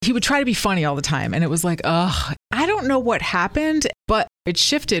he would try to be funny all the time. And it was like, ugh, I don't know what happened, but it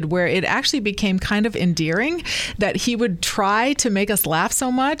shifted where it actually became kind of endearing that he would try to make us laugh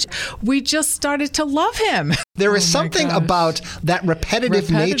so much. We just started to love him. There is something about that repetitive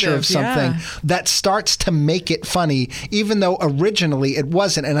nature of something that starts to make it funny, even though originally it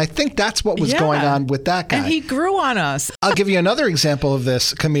wasn't. And I think that's what was going on with that guy. And he grew on us. I'll give you another example of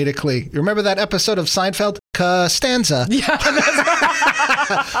this comedically. You remember that episode of Seinfeld? Costanza. Yeah.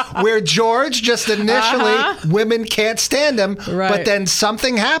 Where George just initially, women can't stand him, but then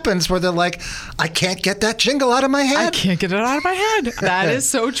something happens where they're like, I can't get that jingle out of my head. I can't get it out of my head. That is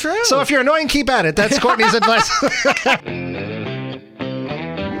so true. So if you're annoying, keep at it. That's Courtney's advice.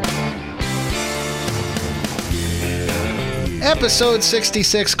 Episode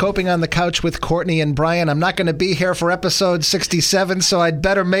 66, Coping on the Couch with Courtney and Brian. I'm not going to be here for episode 67, so I'd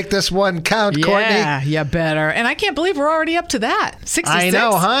better make this one count, Courtney. Yeah, you better. And I can't believe we're already up to that. 66. I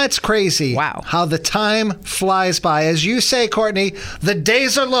know, huh? It's crazy. Wow. How the time flies by. As you say, Courtney, the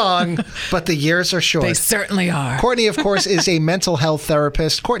days are long, but the years are short. They certainly are. Courtney, of course, is a mental health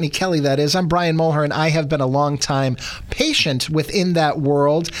therapist. Courtney Kelly, that is. I'm Brian Mulhern. I have been a long time patient within that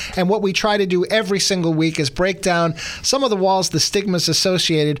world. And what we try to do every single week is break down some of the walls, the stigmas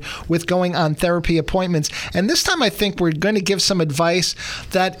associated with going on therapy appointments. And this time I think we're going to give some advice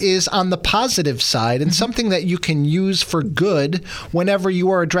that is on the positive side and something that you can use for good whenever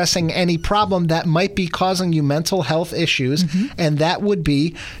you are addressing any problem that might be causing you mental health issues. And that would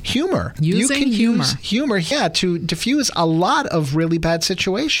be humor. Using you can humor. use humor, to diffuse a lot of really bad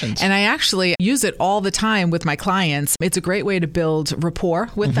situations. And I actually use it all the time with my clients. It's a great way to build rapport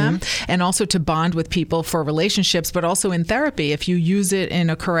with them and also to bond with people for relationships, but also in therapy. If you use it in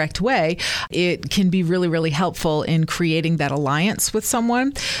a correct way, it can be really, really helpful in creating that alliance with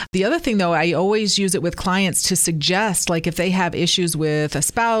someone. The other thing, though, I always use it with clients to suggest, like if they have issues with a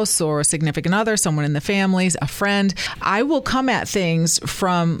spouse or a significant other, someone in the family, a friend, I will come at things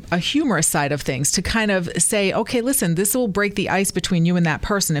from a humorous side of things to kind of say, okay, listen, this will break the ice between you and that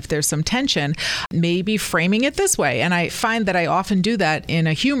person. If there's some tension, maybe framing it this way. And I find that I often do that in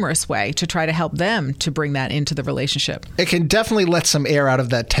a humorous way to try to help them to bring that into the relationship. It can definitely let some air out of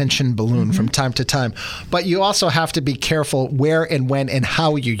that tension balloon from time to time. But you also have to be careful where and when and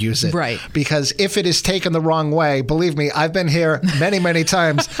how you use it. Right. Because if it is taken the wrong way, believe me, I've been here many, many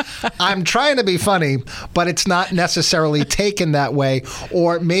times. I'm trying to be funny, but it's not necessarily taken that way.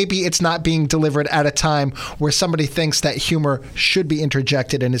 Or maybe it's not being delivered at a time where somebody thinks that humor should be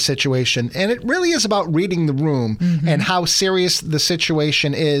interjected in a situation. And it really is about reading the room and how serious the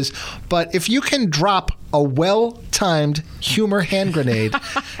situation is. But if you can drop a well-timed humor hand grenade,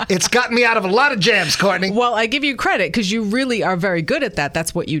 it's gotten me out of a lot of jams, Courtney. Well, I give you credit because you really are very good at that.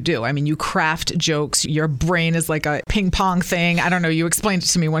 That's what you do. I mean, you craft jokes. Your brain is like a ping pong thing. I don't know. You explained it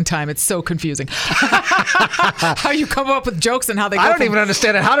to me one time. It's so confusing. How you come up with jokes and how they go. I don't even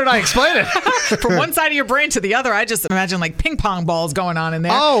understand it. How did I explain it? From one side of your brain to the other. I just imagine like ping pong balls going on in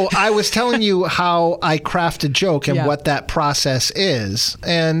there. Oh, I was telling you how I craft a joke and what that process is.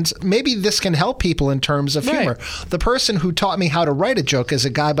 And maybe this can help people in terms of humor. The person who taught me how to write a joke is a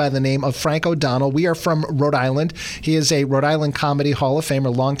guy by the name of Frank O'Donnell. We are from Rhode Island. He is a Rhode Island Comedy Hall of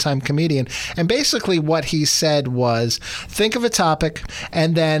Famer, longtime comedian. And basically what he said was, think of a topic,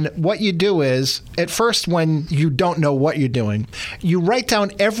 and then what you do is, at first when you don't know what you're doing, you write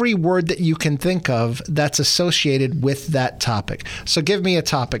down every word that you can think of that's associated with that topic. So give me a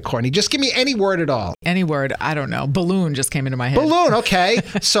topic, Courtney. Just give me any word at all. Any word. I don't know. Balloon just came into my head. Balloon, okay.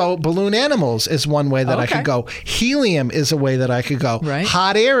 So balloon animals is one way that I could go. Helium is a way that I could go. Right.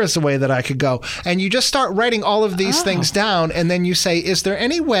 Hot air is a way that I could go. And you just start writing all of these things down, and then you say, is there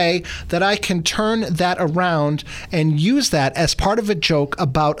any way that I can turn that around and use that as part of a joke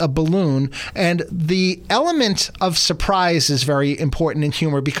about a balloon? And the element of surprise is very important in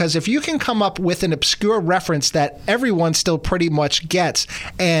humor, because if you can come up with an obscure reference that everyone still pretty much gets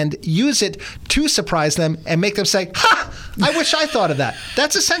and use it to surprise them and make them say, ha, I wish I thought of that.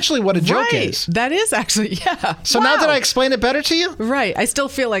 That's essentially what a joke is. That is actually, So now did I explain it better to you? Right. I still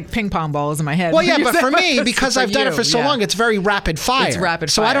feel like ping pong balls in my head. Well, yeah, but for me, because I've done it for so long, it's very rapid fire. It's rapid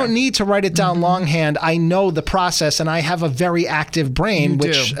fire. So I don't need to write it down longhand. I know the process, and I have a very active brain,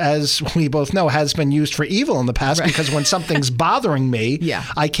 which, as we both know, has been used for evil in the past, because when something's bothering me,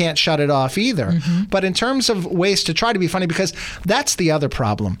 I can't shut it off either. But in terms of ways to try to be funny, because that's the other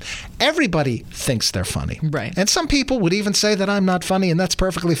problem. Everybody thinks they're funny. Right. And some people would even say that I'm not funny, and that's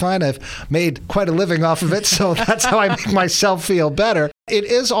perfectly fine. I've made quite a living off of it, so that's how I make myself feel better. it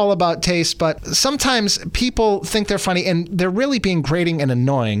is all about taste, but sometimes people think they're funny and they're really being grating and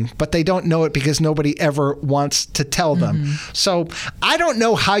annoying, but they don't know it because nobody ever wants to tell them. So I don't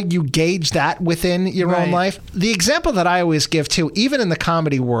know how you gauge that within your own life. The example that I always give too, even in the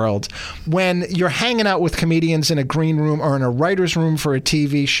comedy world, when you're hanging out with comedians in a green room or in a writer's room for a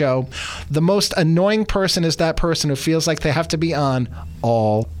TV show, the most annoying person is that person who feels like they have to be on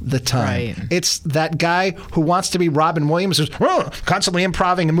all the time. It's that guy who wants to be Robin Williams, who's constantly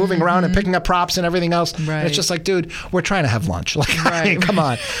improvising and moving around and picking up props and everything else. And it's just like, dude, we're trying to have lunch. Like, I mean, come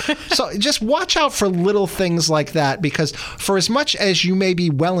on. So just watch out for little things like that, because for as much as you may be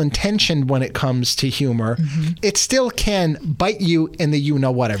well-intentioned when it comes to humor, it still can bite you in the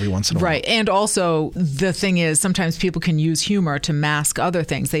you-know-what every once in a while. Right. And also, the thing is, sometimes people can use humor to mask other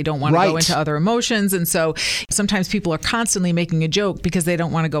things. They don't want to go into other emotions. And so sometimes people are constantly making a joke because they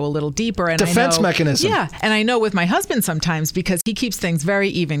don't want to go a little deeper. And Defense mechanism. Yeah. And I know with my husband sometimes, because he keeps things very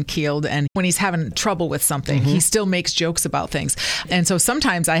even-keeled, and when he's having trouble with something, he still makes jokes about things. And so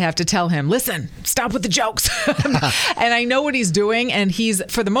sometimes I have to tell him, listen, stop with the jokes. And I know what he's doing. And he's,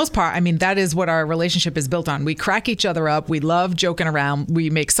 for the most part, I mean, that is what our relationship is built on. We crack each other up. We love joking around. We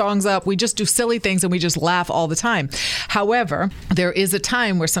make songs up. We just do silly things and we just laugh all the time. However, there is a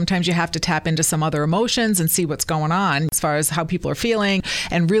time where sometimes you have to tap into some other emotions and see what's going on as far as how people are feeling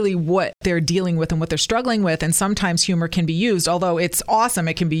and really what they're dealing with and what they're struggling with. And sometimes humor can be used, although it's awesome,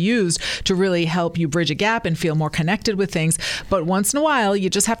 it can be used to really help you bridge a gap and feel more connected with things. But once in a while, you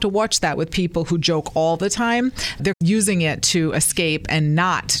just have to watch that with people who joke all the time. They're using it to escape and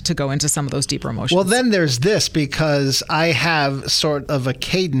not to go into some of those deeper emotions. Well, then there's this, because I have sort of a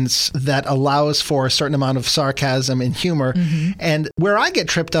cadence that allows for a certain amount of sarcasm and humor. And where I get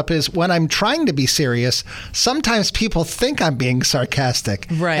tripped up is when I'm trying to be serious, sometimes people think I'm being sarcastic.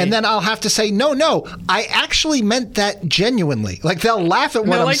 And then I'll have to say, no, I actually meant that genuinely. Like, they'll laugh at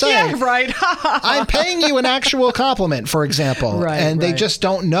what I'm saying. I'm paying you an actual compliment, for example. And they just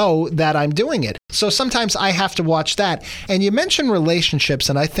don't know that I'm doing it. So sometimes I have to watch that. And you mentioned relationships,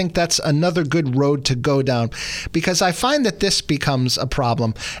 and I think that's another good road to go down, because I find that this becomes a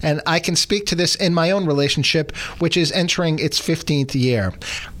problem. And I can speak to this in my own relationship, which is entering its 15th year.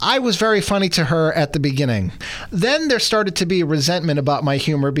 I was very funny to her at the beginning. Then there started to be resentment about my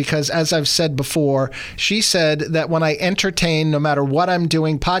humor because, as I've said before, she said that when I entertain, no matter what I'm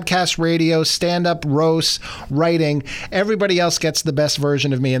doing, podcast, radio, stand-up, roast, writing, everybody else gets the best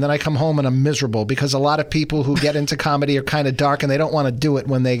version of me. And then I come home and I'm miserable because a lot of people who get into comedy are kind of dark and they don't want to do it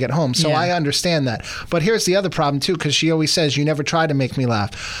when they get home. So I understand that. But here's the other problem too, because she always says, you never try to make me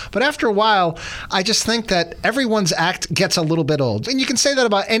laugh. But after a while, I just think that everyone's act gets a little bit old. And you can say that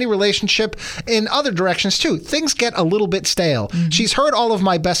about any relationship in other directions too. Things get a little bit stale. She's heard all of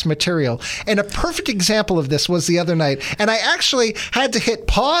my best material. And a perfect example of this was the other night. And I actually had to hit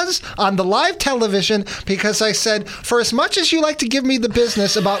pause on the live television because I said, for as much as you like to give me the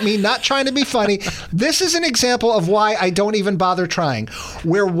business about me not trying to be funny, this is an example of why I don't even bother trying.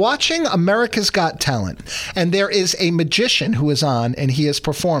 We're watching America's Got Talent, and there is a magician who is on, and he is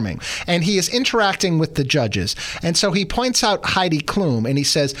performing, and he is interacting with the judges. And so he points out Heidi Klum, and he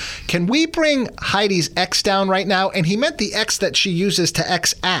says, can we bring Heidi's X down right now? And he meant the X that she uses to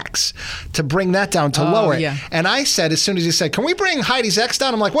X acts, to bring that down, to lower it. And I said, as soon as he said, can we bring Heidi's X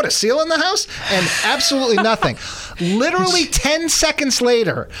down? I'm like, what, a seal in the house? And absolutely nothing. Literally 10 seconds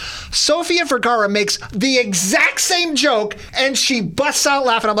later, Sofia Vergara makes the exact same joke, and she busts out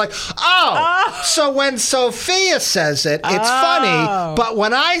laughing. I'm like, so when Sophia says it, it's funny, but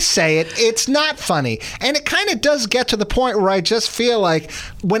when I say it, it's not funny. And it kind of does get to the point where I just feel like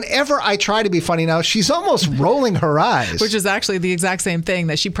whenever I try to be funny now, she's almost rolling her eyes. Which is actually the exact same thing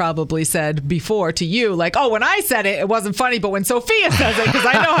that she probably said before to you. Like, oh, when I said it, it wasn't funny, but when Sophia says it, because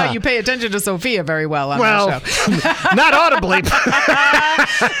I know how you pay attention to Sophia very well on that show. Not audibly.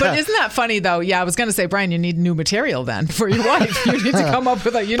 But isn't that funny, though? Yeah, I was going to say, Brian, you need new material then for your wife. You need to come up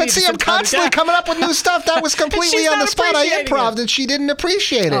with a... But see, I'm constantly coming up with new stuff. That was completely on the spot. I improv'd, and she didn't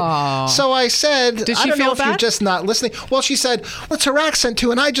appreciate it. Aww. So I said, I don't know if you're just not listening. Well, she said, what's her accent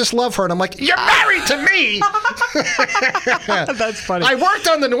too? And I just love her. And I'm like, you're married to me. That's funny. I worked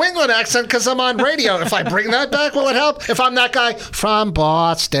on the New England accent because I'm on radio. If I bring that back, will it help? If I'm that guy from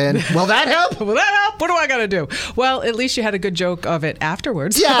Boston, will that help? Will that help? What do I got to do? Well, at least you had a good joke of it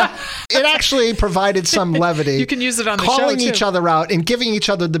afterwards. Yeah, it actually provided some levity. You can use it on the show, calling each other out and giving each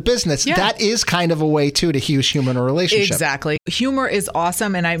other the business. Yeah. That is kind of a way, too, to use humor in a relationship. Exactly. Humor is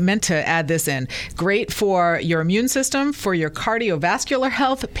awesome, and I meant to add this in. Great for your immune system, for your cardiovascular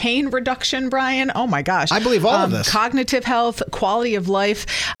health, pain reduction, Brian. Oh, my gosh. I believe all of this. Cognitive health. health, quality of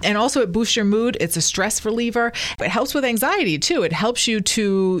life, and also it boosts your mood. It's a stress reliever. It helps with anxiety too. It helps you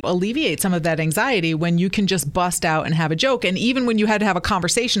to alleviate some of that anxiety when you can just bust out and have a joke. And even when you had to have a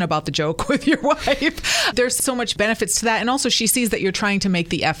conversation about the joke with your wife, there's so much benefits to that. And also she sees that you're trying to make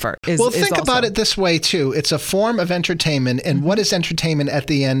the effort. Think about it this way too. It's a form of entertainment. And what is entertainment at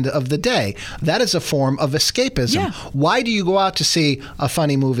the end of the day? That is a form of escapism. Yeah. Why do you go out to see a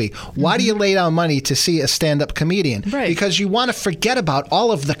funny movie? Why do you lay down money to see a stand-up comedian? Right. Because you want to forget about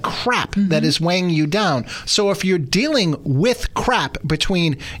all of the crap that is weighing you down. So if you're dealing with crap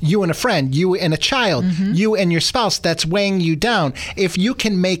between you and a friend, you and a child, you and your spouse that's weighing you down, if you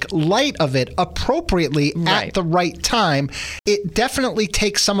can make light of it appropriately at the right time, it definitely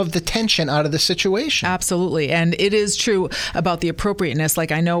takes some of the tension out of the situation. Absolutely. And it is true about the appropriateness.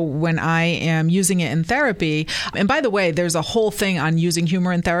 Like I know when I am using it in therapy, and by the way, there's a whole thing on using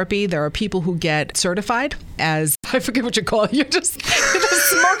humor in therapy. There are people who get certified as, I forget what you call it. You're just the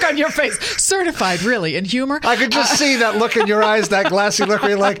smirk on your face. Certified, really, in humor. I could just see that look in your eyes, that glassy look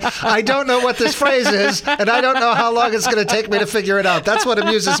where you're like, I don't know what this phrase is, and I don't know how long it's going to take me to figure it out. That's what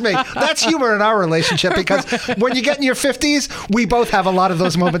amuses me. That's humor in our relationship, because when you get in your 50s, we both have a lot of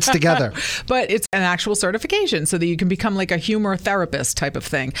those moments together. But it's an actual certification so that you can become like a humor therapist type of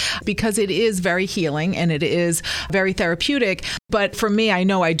thing, because it is very healing and it is very therapeutic. But for me, I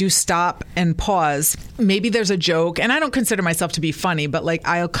know I do stop and pause. Maybe there's a joke, and I don't consider myself to be funny, but like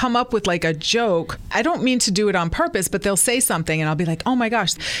I'll come up with like a joke. I don't mean to do it on purpose, but they'll say something and I'll be like, oh my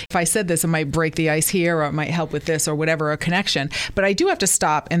gosh, if I said this, it might break the ice here, or it might help with this or whatever, a connection. But I do have to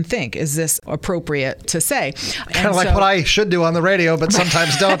stop and think, is this appropriate to say? Kind of like what I should do on the radio, but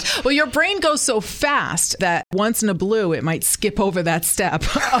sometimes don't. Well, your brain goes so fast that once in a blue, it might skip over that step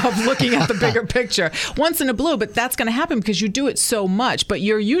of looking at the bigger picture. Once in a blue, but that's going to happen because you do it so much, but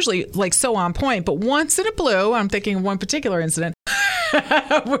you're usually like so on point. But once in a blue, I'm thinking of one particular incident,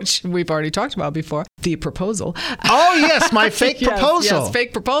 which we've already talked about before, the proposal. Oh, yes, my fake proposal. Yes,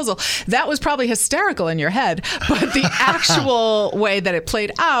 fake proposal. That was probably hysterical in your head, but the actual way that it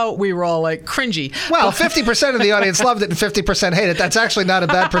played out, we were all like cringy. Well, 50% of the audience loved it and 50% hated it. That's actually not a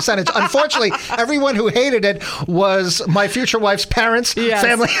bad percentage. Unfortunately, everyone who hated it was my future wife's parents,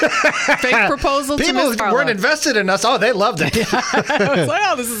 family. Fake proposal to People Miss Carla. weren't invested in us. Oh, they loved it. I was like,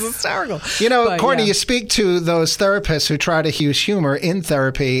 oh, this is hysterical. You know, Courtney, you speak to those therapists who try to use humor in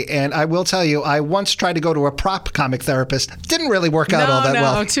therapy, and I will tell you, I once tried to go to a prop comic therapist. Didn't really work out all that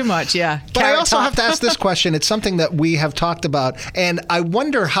well. No, too much, But I also have to ask this question. It's something that we have talked about, and I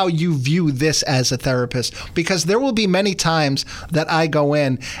wonder how you view this as a therapist, because there will be many times that I go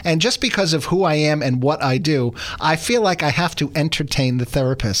in, and just because of who I am and what I do, I feel like I have to entertain the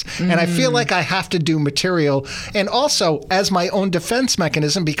therapist, and I feel like I have to do material, and also as my own defense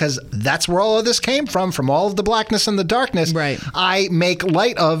mechanism, because that's where all of this came from all of the blackness and the darkness. Right. I make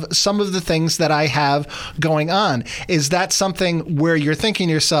light of some of the things that I have going on. Is that something where you're thinking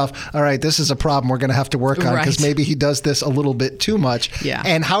to yourself, all right, this is a problem we're going to have to work on because maybe he does this a little bit too much? Yeah.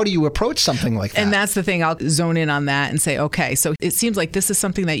 And how do you approach something like that? And that's the thing. I'll zone in on that and say, okay, so it seems like this is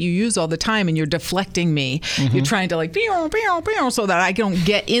something that you use all the time and you're deflecting me. You're trying to like, so that I don't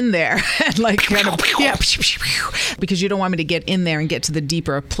get in there and like kind of, because you don't want me to get in there and get to the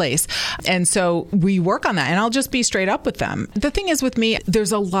deeper place. And so we work on that, and I'll just be straight up with them. The thing is with me,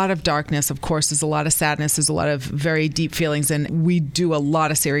 there's a lot of darkness, of course, there's a lot of sadness, there's a lot of very deep feelings, and we do a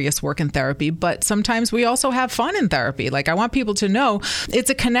lot of serious work in therapy, but sometimes we also have fun in therapy. Like I want people to know it's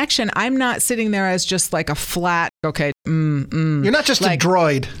a connection. I'm not sitting there as just like a flat, okay, You're not just like a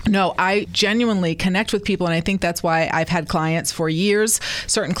droid. No, I genuinely connect with people, and I think that's why I've had clients for years,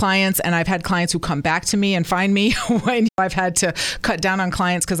 certain clients, and I've had clients who come back to me and find me when I've had to cut down on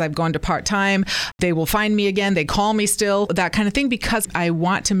clients because I've gone to part-time. They will find me again. They call me still, that kind of thing, because I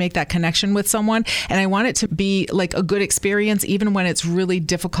want to make that connection with someone, and I want it to be like a good experience, even when it's really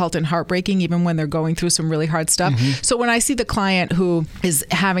difficult and heartbreaking, even when they're going through some really hard stuff. So when I see the client who is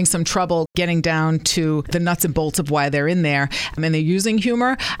having some trouble getting down to the nuts and bolts of why they're in there, and they're using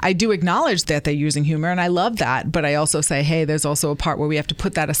humor, I do acknowledge that they're using humor, and I love that. But I also say, hey, there's also a part where we have to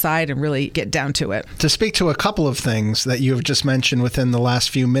put that aside and really get down to it. To speak to a couple of things that you have just mentioned within the last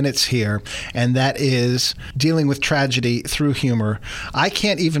few minutes here, and that is dealing with tragedy through humor. I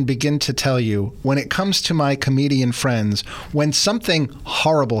can't even begin to tell you, when it comes to my comedian friends, when something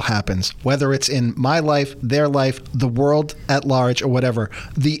horrible happens, whether it's in my life, their life, the world at large, or whatever,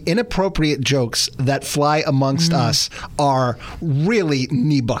 the inappropriate jokes that fly amongst amongst us are really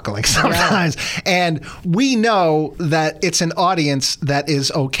knee-buckling sometimes. Yeah. And we know that it's an audience that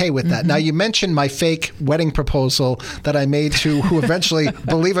is okay with that. Now, you mentioned my fake wedding proposal that I made to who eventually,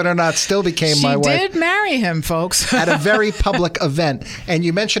 believe it or not, still became my wife. She did marry him, folks. At a very public event. And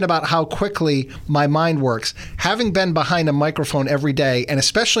you mentioned about how quickly my mind works. Having been behind a microphone every day, and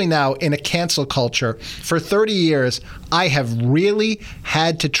especially now in a cancel culture, for 30 years, I have really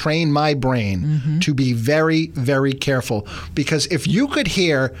had to train my brain to be very, very careful. Because if you could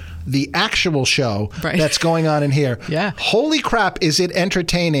hear the actual show that's going on in here, holy crap, is it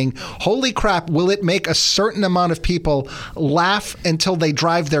entertaining? Holy crap, will it make a certain amount of people laugh until they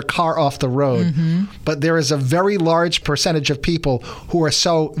drive their car off the road? But there is a very large percentage of people who are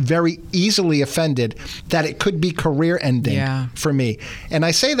so very easily offended that it could be career ending for me. And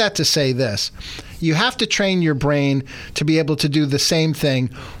I say that to say this. You have to train your brain to be able to do the same thing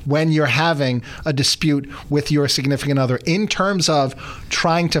when you're having a dispute with your significant other in terms of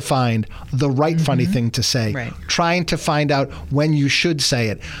trying to find the right funny thing to say, trying to find out when you should say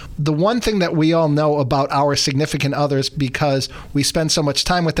it. The one thing that we all know about our significant others, because we spend so much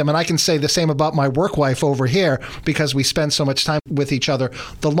time with them, and I can say the same about my work wife over here because we spend so much time with each other,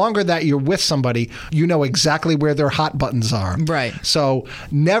 the longer that you're with somebody, you know exactly where their hot buttons are. Right. So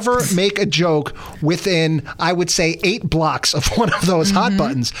never make a joke within, I would say, 8 blocks of one of those hot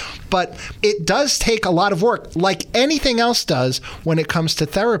buttons. But it does take a lot of work, like anything else does when it comes to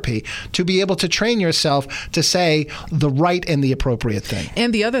therapy, to be able to train yourself to say the right and the appropriate thing.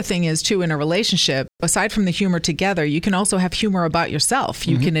 And the other thing is, too, in a relationship, aside from the humor together, you can also have humor about yourself.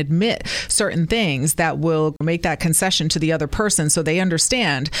 You can admit certain things that will make that concession to the other person so they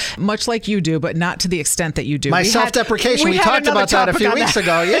understand, much like you do, but not to the extent that you do. My self-deprecation, we talked about that a few weeks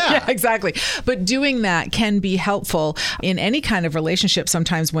ago. Yeah, exactly. But doing that can be helpful in any kind of relationship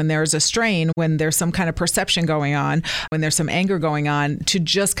sometimes when there's a strain, when there's some kind of perception going on, when there's some anger going on, to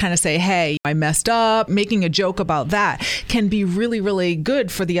just kind of say, hey, I messed up. Making a joke about that can be really, really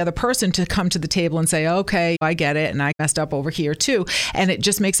good for the other person to come to the table and say, okay, I get it, and I messed up over here too. And it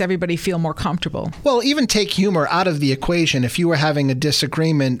just makes everybody feel more comfortable. Well, even take humor out of the equation. If you were having a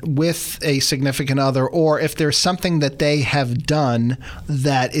disagreement with a significant other, or if there's something that they have done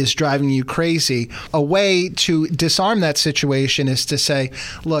that is driving you crazy, a way to disarm that situation is to say,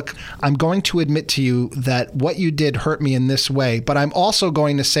 look, I'm going to admit to you that what you did hurt me in this way, but I'm also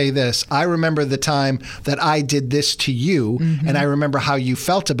going to say this. I remember the time that I did this to you, and I remember how you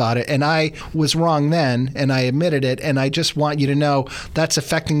felt about it, and I was wrong then, and I admitted it, and I just want you to know that's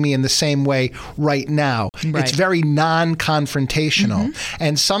affecting me in the same way right now. Right. It's very non-confrontational,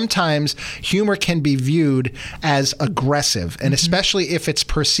 and sometimes humor can be viewed as aggressive, and especially if it's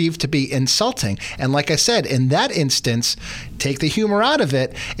perceived to be insulting. And like I said, in that instance, take the humor out of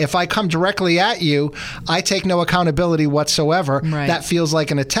it. If I come directly at you, I take no accountability whatsoever. Right. That feels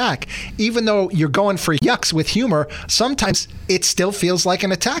like an attack. Even though you're going for yucks with humor, sometimes it still feels like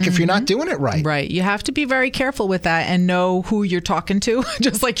an attack if you're not doing it right. Right. You have to be very careful with that and know who you're talking to.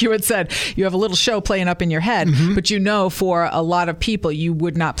 Just like you had said, you have a little show playing up in your head, but you know for a lot of people, you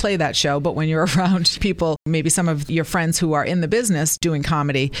would not play that show. But when you're around people, maybe some of your friends who are in the business doing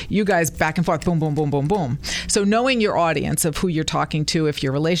comedy, you guys back and forth, boom, boom, boom, boom, boom. So knowing your audience of who you're talking to, if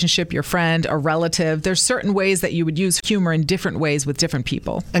your relationship, your friend, a relative, there's certain ways that you would use humor in different ways with different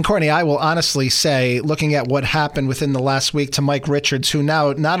people. And Courtney, I will honestly say, looking at what happened within the last week to Mike Richards, who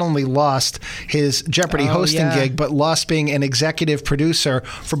now not only lost his Jeopardy hosting gig, but lost being an executive producer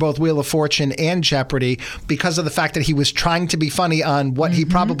for both Wheel of Fortune and Jeopardy because of the fact that he was trying to be funny on what he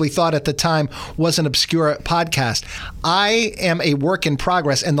probably thought at the time was an obscure podcast. I am a work in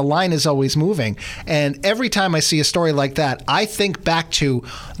progress, and the line is always moving. And every time I see a story like that, I think back to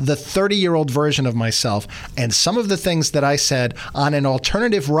the 30-year-old version of myself and some of the things that I said on an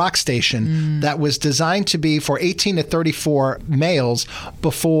alternative rock station that was designed to be for 18 to 34 males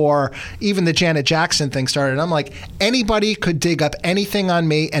before even the Janet Jackson thing started. I'm like, anybody could dig up anything on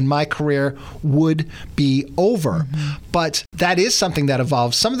me and my career would be over. But that is something that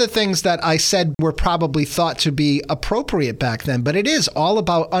evolves. Some of the things that I said were probably thought to be appropriate back then, but it is all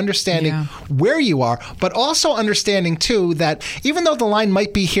about understanding where you are, but also understanding too that even though the line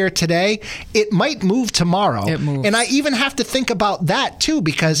might be here today, it might move tomorrow. It moves. And I even have to think about that too,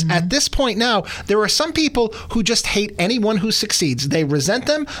 because at this point now, there are some people who just hate anyone who succeeds. They resent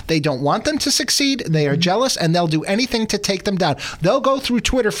them. They don't want them to succeed. They are jealous, and they'll do anything to take them down. They'll go through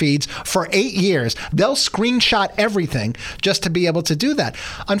Twitter feeds for 8 years. They'll screenshot everything just just to be able to do that.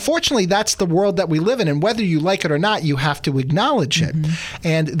 Unfortunately, that's the world that we live in. And whether you like it or not, you have to acknowledge it.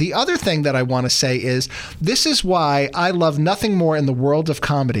 And the other thing that I want to say is this is why I love nothing more in the world of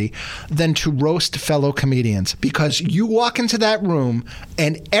comedy than to roast fellow comedians, because you walk into that room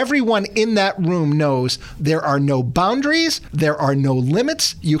and everyone in that room knows there are no boundaries, there are no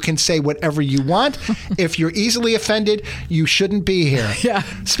limits. You can say whatever you want. If you're easily offended, you shouldn't be here. Yeah.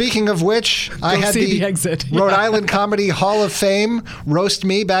 Speaking of which, I had the exit. Rhode Island Comedy Hall of Fame roast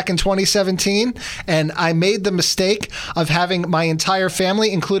me back in 2017, and I made the mistake of having my entire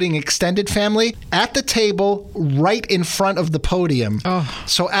family, including extended family, at the table right in front of the podium.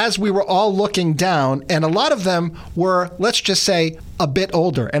 So as we were all looking down, and a lot of them were, let's just say, a bit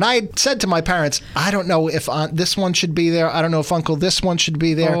older. And I said to my parents, I don't know if this one should be there. I don't know if Uncle this one should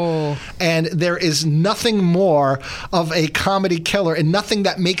be there. And there is nothing more of a comedy killer and nothing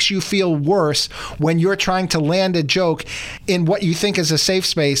that makes you feel worse when you're trying to land a joke in what you think is a safe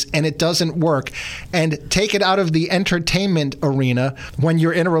space and it doesn't work. And take it out of the entertainment arena when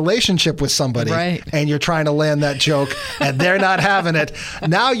you're in a relationship with somebody and you're trying to land that joke and they're not having it.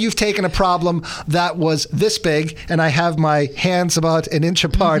 Now you've taken a problem that was this big and I have my hands about an inch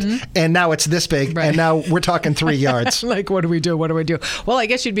apart, and now it's this big, and now we're talking 3 yards. Like, what do we do? What do we do? Well, I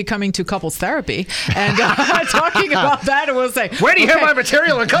guess you'd be coming to couples therapy and talking about that, and we'll say, where do you hear my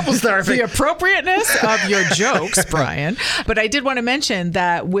material in couples therapy? The appropriateness of your jokes, Brian. But I did want to mention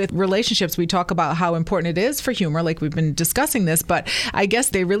that with relationships, we talk about how important it is for humor, like we've been discussing this, but I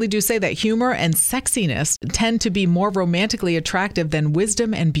guess they really do say that humor and sexiness tend to be more romantically attractive than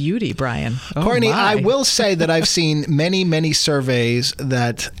wisdom and beauty, Brian. Courtney, I will say that I've seen many, many surveys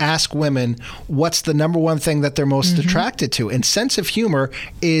that ask women what's the number one thing that they're most attracted to. And sense of humor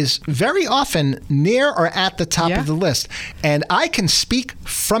is very often near or at the top of the list. And I can speak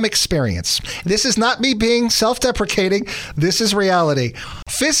from experience. This is not me being self-deprecating. This is reality.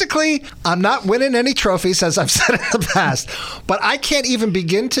 Physically, I'm not winning any trophies, as I've said in the past. But I can't even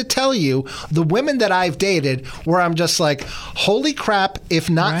begin to tell you the women that I've dated where I'm just like, holy crap, if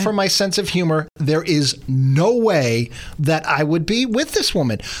not for my sense of humor, there is no way that I would be with this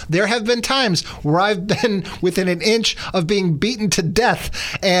woman. There have been times where I've been within an inch of being beaten to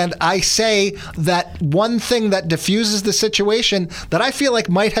death, and I say that one thing that diffuses the situation that I feel like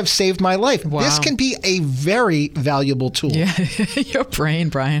might have saved my life. Wow. This can be a very valuable tool. Yeah, your brain,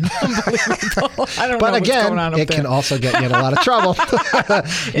 Brian. Unbelievable. I don't know but what's again, going on up it there. can also get you in a lot of trouble.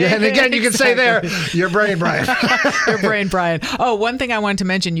 And again, you can say there, your brain, Brian. Your brain, Brian. Oh, one thing I wanted to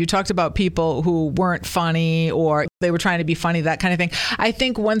mention, you talked about people who weren't funny or they were trying to be funny, that kind of thing. I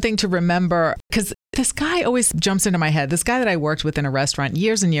think one thing to remember, because this guy always jumps into my head, this guy that I worked with in a restaurant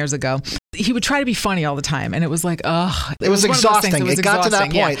years and years ago, he would try to be funny all the time. And it was like, ugh. It was exhausting. It got to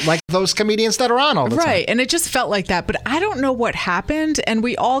that point, like those comedians that are on all the time. Right. And it just felt like that. But I don't know what happened. And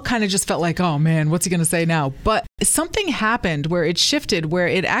we all kind of just felt like, oh man, what's he going to say now? But something happened where it shifted, where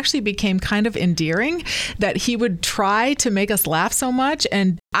it actually became kind of endearing that he would try to make us laugh so much.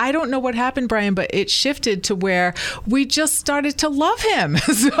 And I don't know what happened, Brian, but it shifted to where we just started to love him.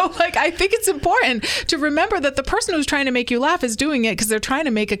 So like, I think it's important to remember that the person who's trying to make you laugh is doing it because they're trying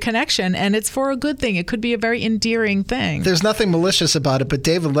to make a connection, and it's for a good thing. It could be a very endearing thing. There's nothing malicious about it, but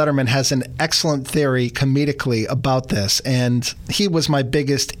David Letterman has an excellent theory comedically about this, and he was my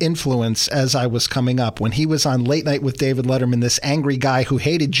biggest influence as I was coming up. When he was on Late Night with David Letterman, this angry guy who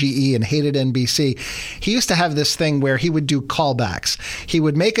hated GE and hated NBC, he used to have this thing where he would do callbacks. He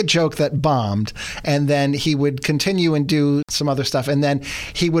would make a joke that bombed, and then he would continue and do some other stuff, and then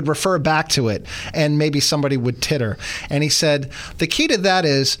he would refer back to it, and maybe somebody would titter. And he said, the key to that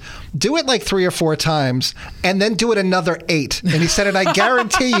is do it like 3 or 4 times, and then do it another 8. And he said, and I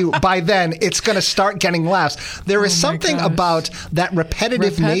guarantee you by then it's going to start getting laughs. There is something about that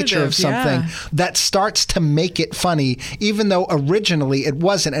repetitive nature of something that starts to make it funny, even though originally it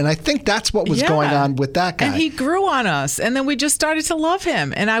wasn't. And I think that's what was going on with that guy. And he grew on us, and then we just started to love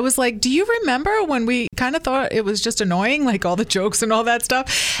him. And I was like, do you remember when we kind of thought it was just annoying, like all the jokes and all that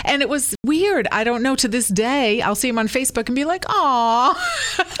stuff? And it was weird. I don't know, to this day, I'll see him on Facebook and be like,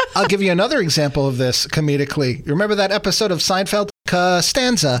 aw. I'll give you another example of this comedically. You remember that episode of Seinfeld?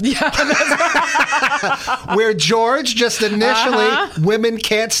 Costanza. Yeah, where George just initially, women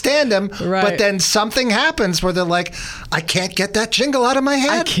can't stand him, but then something happens where they're like, I can't get that jingle out of my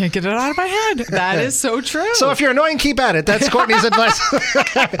head. I can't get it out of my head. That is so true. So if you're annoying, keep at it. That's Courtney's advice.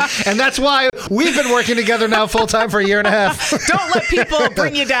 And that's why we've been working together now full-time for 1.5 years. Don't let people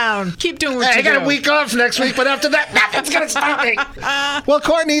bring you down. Keep doing what you do. I got a week off next week, but after that, nothing's going to stop me. Well,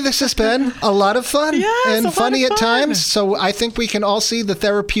 Courtney, this has been a lot of fun and funny at times. So I think we can all see the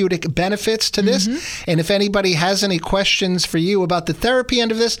therapeutic benefits to this. And if anybody has any questions for you about the therapy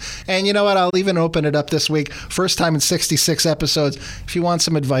end of this, and you know what, I'll even open it up this week. First time in 66 episodes. If you want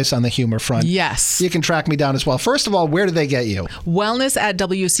some advice on the humor front, yes, you can track me down as well. First of all, where do they get you?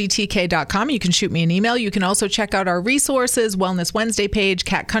 Wellness@WCTK.com. You can shoot me an email. You can also check out our resources, Wellness Wednesday page,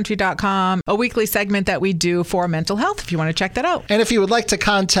 catcountry.com, a weekly segment that we do for mental health if you want to check that out. And if you would like to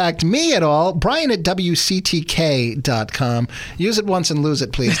contact me at all, Brian at WCTK.com. Use it once and lose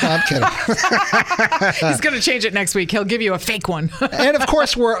it, please. No, I'm kidding. He's going to change it next week. He'll give you a fake one. And of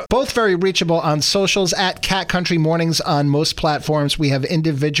course, we're both very reachable on socials at Cat Country Mornings on most platforms. We have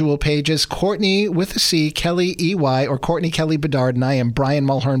individual pages. Courtney with a C, Kelly EY, or Courtney Kelly Bedard, and I am Brian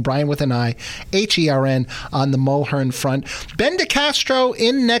Mulhern, Brian with an I, HERN on the Mulhern front. Ben DeCastro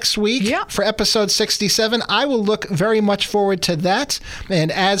in next week for episode 67. I will look very much forward to that.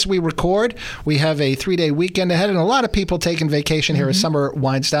 And as we record, we have a 3-day weekend ahead, and a lot of people taking vacation here as summer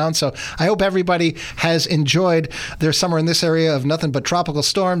winds down. So I hope everybody has enjoyed their summer in this area of nothing but tropical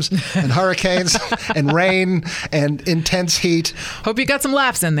storms and hurricanes and rain and intense heat. Hope you got some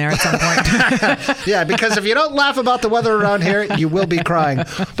laughs in there at some point. Yeah, because if you don't laugh about the weather around here, you will be crying.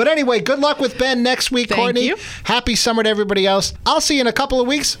 But anyway, good luck with Ben next week, Courtney. Thank you. Happy summer to everybody else. I'll see you in a couple of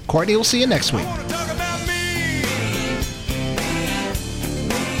weeks. Courtney will see you next week.